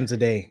 4 times a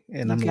day,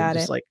 and I'm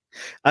just like,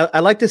 I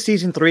like the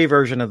season 3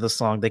 version of the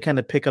song. They kind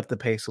of pick up the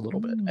pace a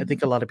little bit. I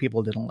think a lot of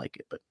people didn't like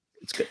it, but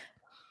it's good.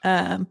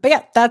 But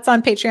yeah, that's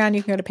on Patreon.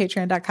 You can go to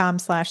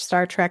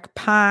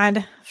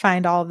patreon.com/StarTrekPod,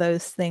 find all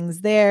those things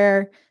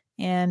there.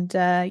 And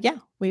yeah,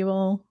 we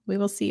will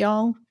see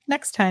y'all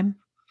next time.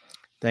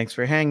 Thanks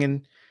for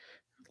hanging.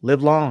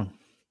 Live long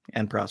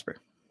and prosper.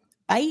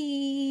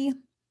 Bye.